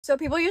So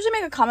people usually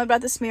make a comment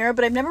about this mirror,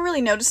 but I've never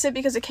really noticed it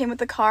because it came with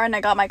the car and I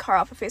got my car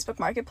off of Facebook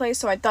Marketplace,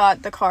 so I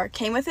thought the car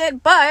came with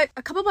it. But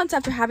a couple months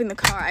after having the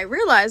car, I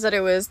realized that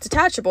it was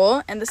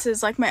detachable, and this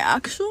is like my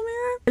actual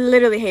mirror. I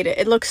literally hate it.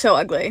 It looks so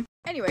ugly.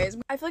 Anyways,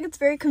 I feel like it's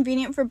very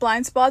convenient for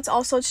blind spots.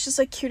 Also, it's just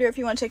like cuter if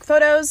you want to take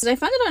photos. I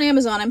found it on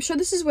Amazon. I'm sure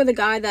this is where the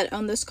guy that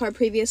owned this car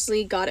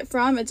previously got it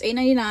from. It's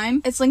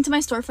 $8.99. It's linked to my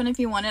storefront if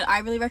you want it. I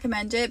really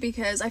recommend it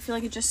because I feel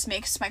like it just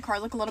makes my car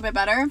look a little bit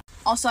better.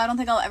 Also, I don't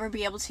think I'll ever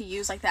be able to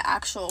use like the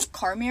actual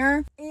car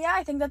mirror. Yeah,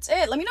 I think that's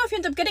it. Let me know if you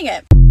end up getting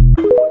it.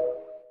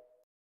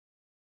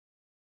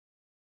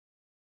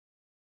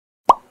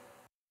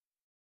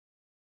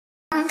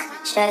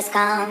 Just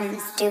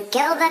comes to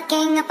kill the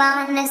king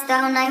upon his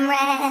throne. I'm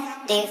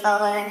ready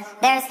for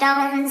their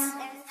stones.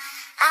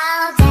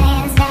 I'll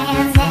dance,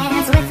 dance,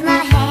 dance with my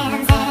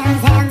hands,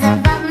 hands, hands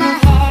above my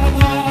head,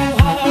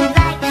 head, head.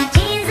 Like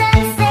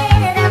Jesus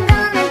said, I'm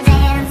gonna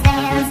dance,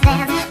 dance,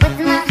 dance with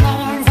my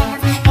hands,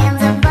 hands,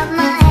 hands above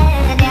my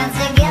head. Dance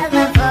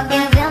together,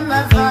 forgive him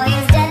before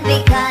he's dead,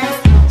 because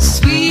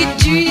sweet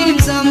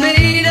dreams are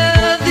made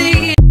of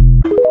the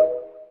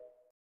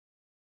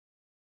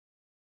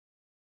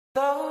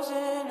those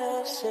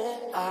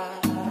innocent eyes.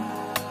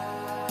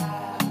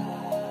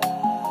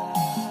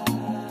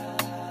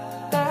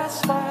 That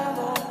smile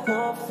on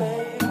your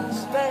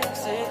face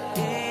makes it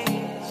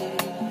easy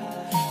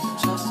to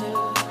trust it.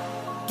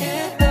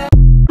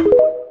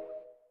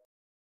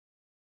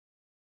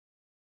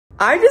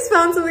 I just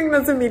found something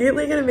that's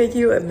immediately gonna make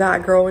you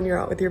that girl when you're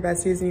out with your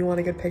besties and you want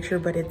a good picture,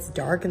 but it's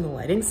dark and the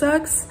lighting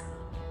sucks.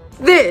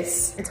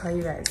 This! I tell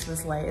you guys,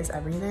 this light is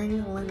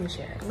everything. Let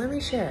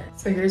me share.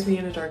 So here's me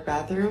in a dark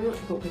bathroom,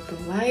 but with the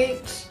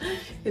light.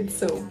 It's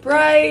so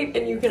bright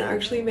and you can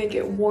actually make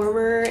it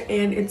warmer,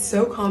 and it's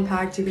so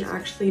compact. You can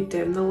actually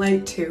dim the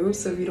light too.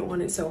 So if you don't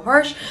want it so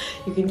harsh,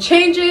 you can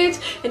change it,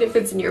 and it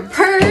fits in your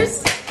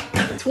purse.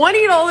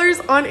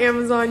 $20 on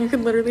Amazon. You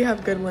can literally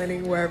have good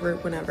lighting wherever,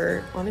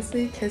 whenever.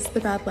 Honestly, kiss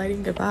the bad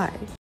lighting goodbye.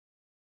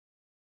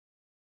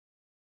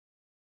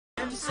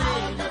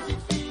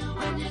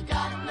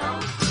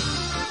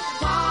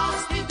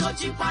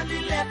 Chip on the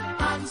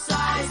left hand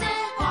side.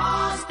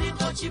 Pass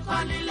the chip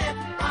on the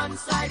left hand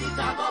side. It a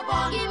go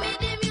bun. Give me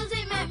the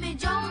music, make me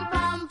jump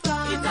and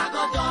from. It a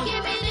go done.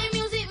 Give me the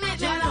music, make me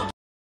jump.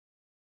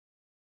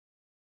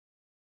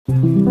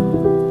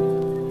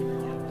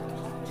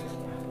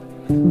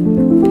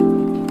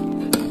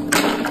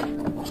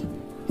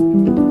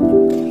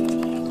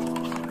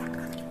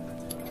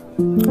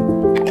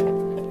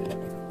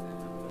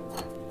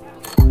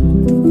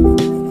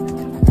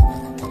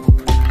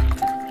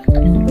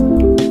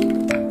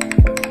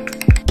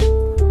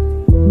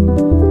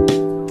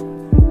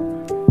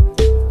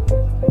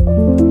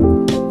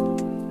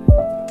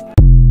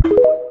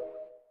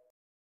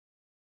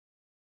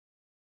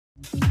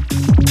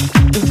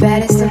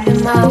 better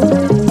something more. Do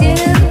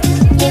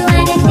you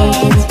wanna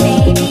dance,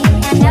 baby?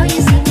 I know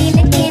you see me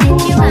looking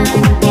at you on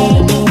a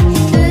daily.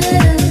 Ooh,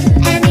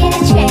 I'm in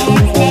a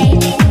trance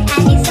lately.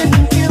 I need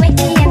something to wake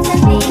me up,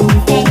 something to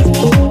face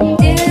me.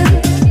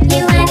 Do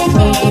you wanna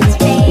dance,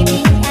 baby?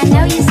 I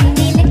know you see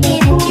me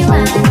looking at you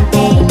on a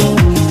daily.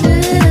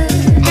 Ooh,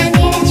 I'm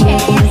in a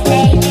trance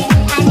lately.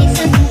 I need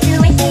something to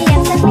wake me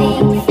up,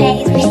 something to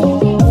face me.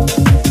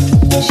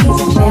 She's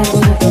a better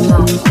something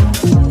more.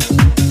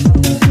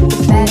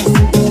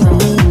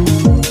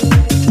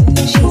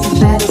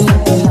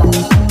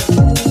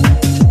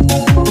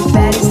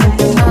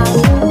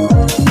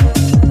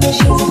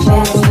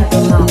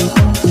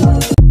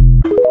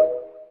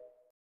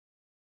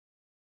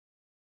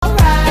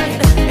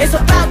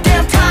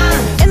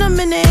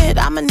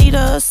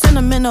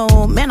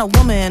 Sentimental man or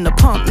woman to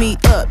pump me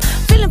up.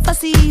 Feeling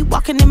fussy,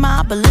 walking in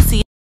my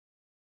Balenciaga.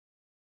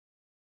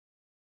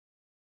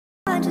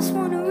 I just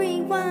wanna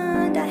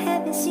rewind. I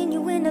haven't seen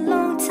you in a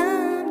long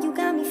time. You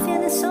got me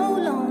feeling so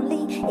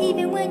lonely.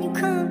 Even when you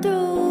come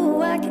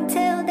through, I can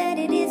tell that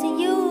it isn't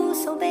you.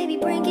 So baby,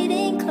 bring it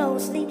in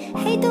closely.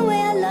 Hate the way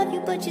I love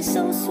you, but you're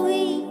so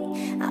sweet.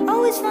 I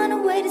always find a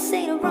way to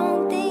say the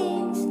wrong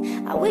things.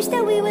 I wish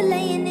that we were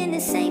laying in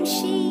the same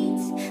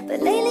sheets,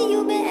 but lately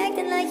you've been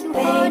acting like you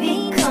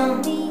hardly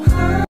come me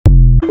home.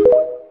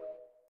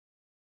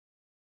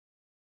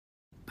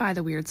 Buy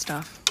the weird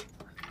stuff.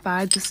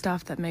 Buy the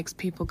stuff that makes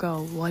people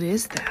go, what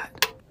is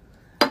that?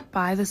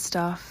 Buy the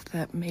stuff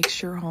that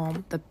makes your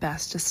home the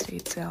best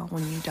estate sale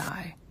when you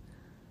die.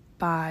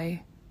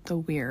 Buy the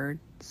weird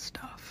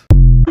stuff.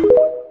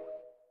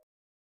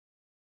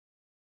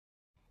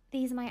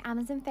 These are my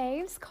Amazon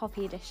faves,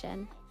 copy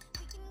edition.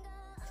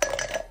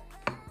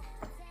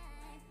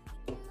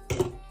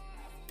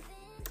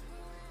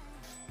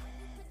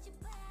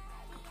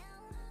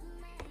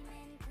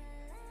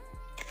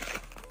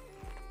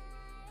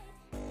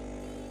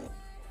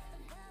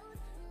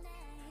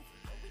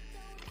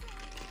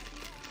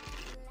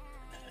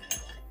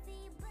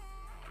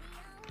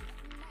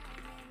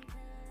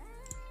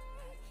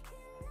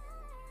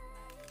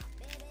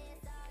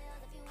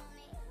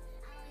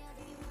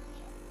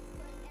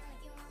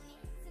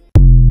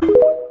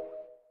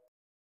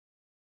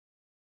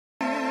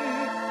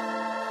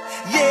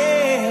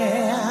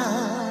 Yeah.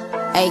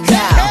 Hey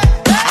girl,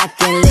 I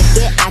can lick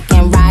it, I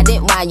can ride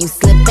it while you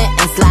slipping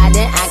and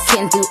sliding. I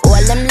can do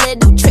all them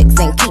little tricks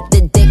and keep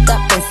the dick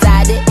up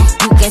inside it.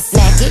 You can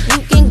smack it,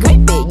 you can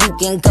grip it, you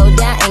can go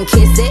down and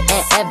kiss it.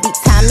 And every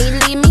time he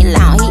leave me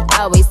alone, he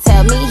always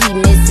tell me he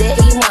miss it.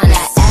 He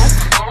wanna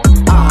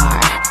F-R-E-A-K-F-R-E-A-K-K.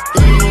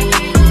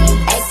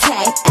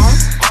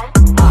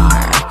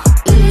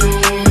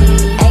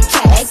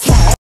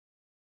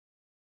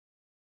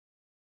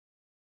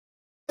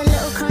 A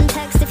little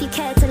context if you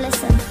care to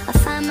listen. I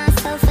find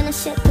myself in a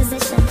shit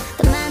position.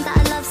 The man that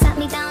I love sat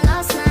me down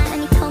last night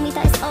and he told me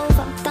that it's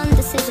over, done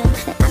decision.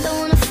 And I don't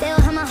wanna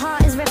feel how my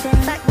heart is ripping.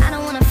 In fact, I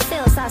don't wanna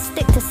feel, so I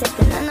stick to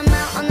sipping. And I'm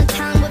out on the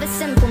town with a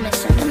simple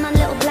mission. In my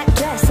little black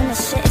dress and the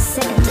shit is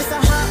singing. Just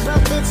a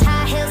heartbroken bitch,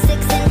 high heel,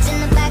 6-inch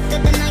in the back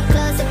of the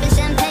nightclub, sipping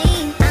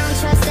champagne. I don't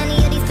trust any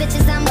of these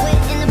bitches I'm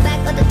with in the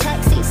back of the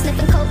taxi,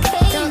 sniffing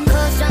cocaine. Drunk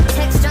calls, drunk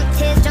texts, drunk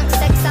tears, drunk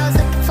sex. I was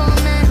looking for a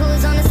man who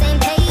was on the same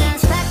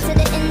page. Back to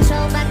the intro,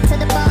 back to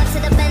the bar, to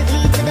the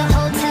Bentley, to the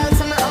hotel,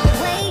 to my old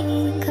way.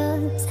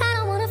 'Cause I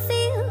don't wanna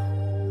feel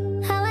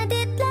how I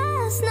did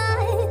last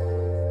night.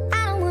 I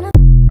don't wanna.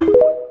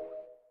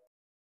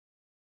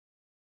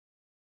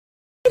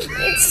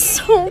 It's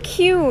so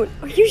cute.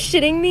 Are you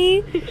shitting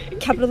me?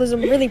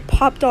 Capitalism really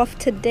popped off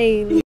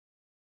today.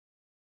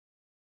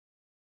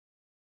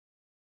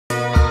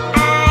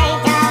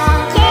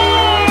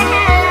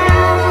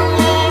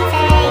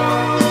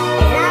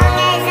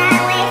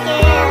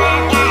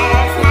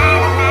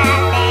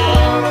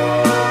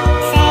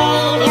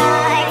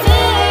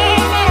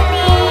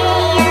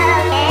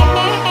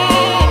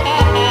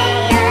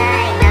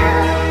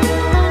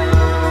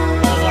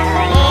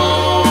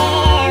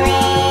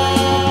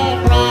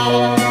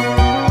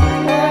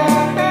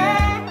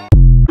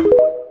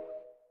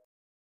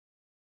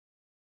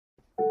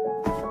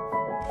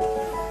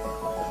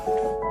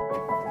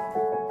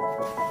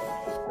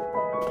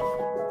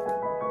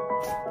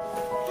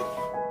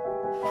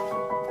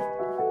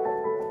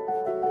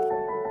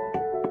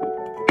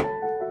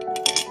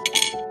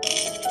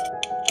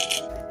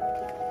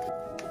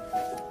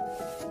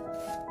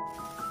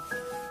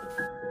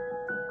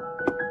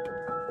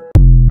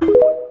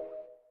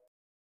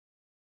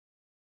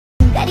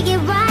 Gotta get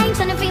right,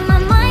 tryna free my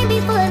mind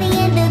before the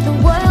end of the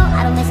world.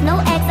 I don't miss no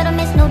ex, I don't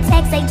miss no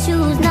text. They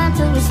choose not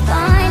to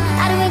respond.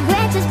 I don't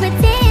regret, just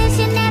pretend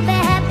shit never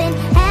happened.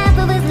 Half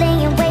of us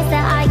laying waste to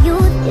our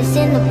youth is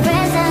in the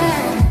present.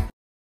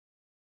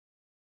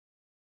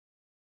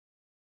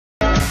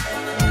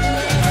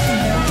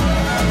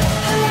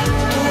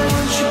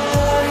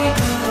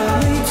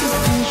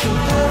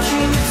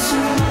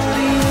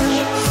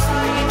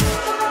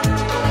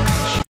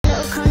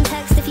 Little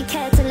context if you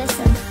care to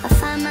listen. I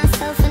find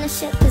myself in a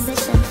shit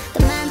position.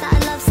 The man that I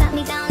love sat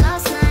me down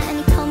last night and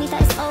he told me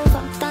that it's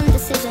over, done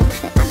decision.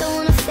 And I don't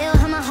wanna feel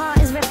how my heart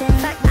is ripping. In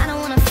fact, I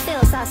don't wanna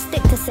feel, so I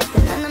stick to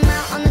sipping. And I'm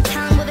out on the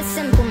town with a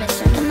simple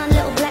mission. In my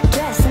little black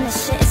dress and the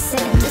shit is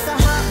singing. Just a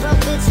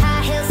heartbroken bitch,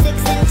 high heel,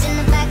 6-inch in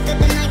the back of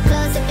the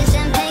nightclub, sipping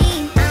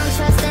champagne. I don't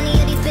trust any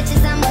of these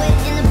bitches I'm with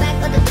in the back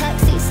of the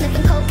taxi,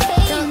 sniffing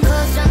cocaine. Drunk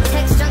calls, drunk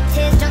texts, drunk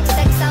tears, drunk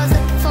sex. I was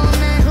looking for a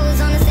man who was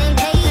on the same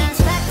page.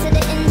 Back to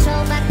the intro,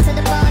 back to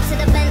the bar, to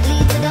the Bentley,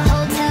 to the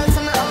hotel, to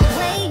my old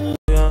way.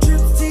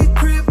 Trip to your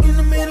crib in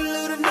the middle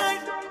of the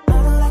night. I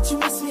know that you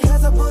miss me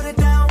 'cause I put it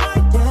down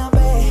right down,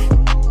 babe.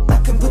 I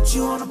can put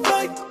you on a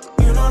flight.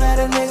 You know that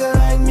a nigga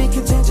like me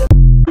can change your.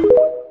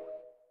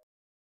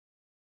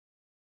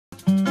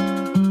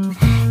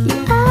 You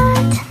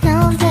ought to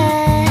know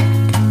that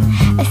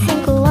I think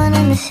we're one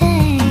and the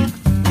same.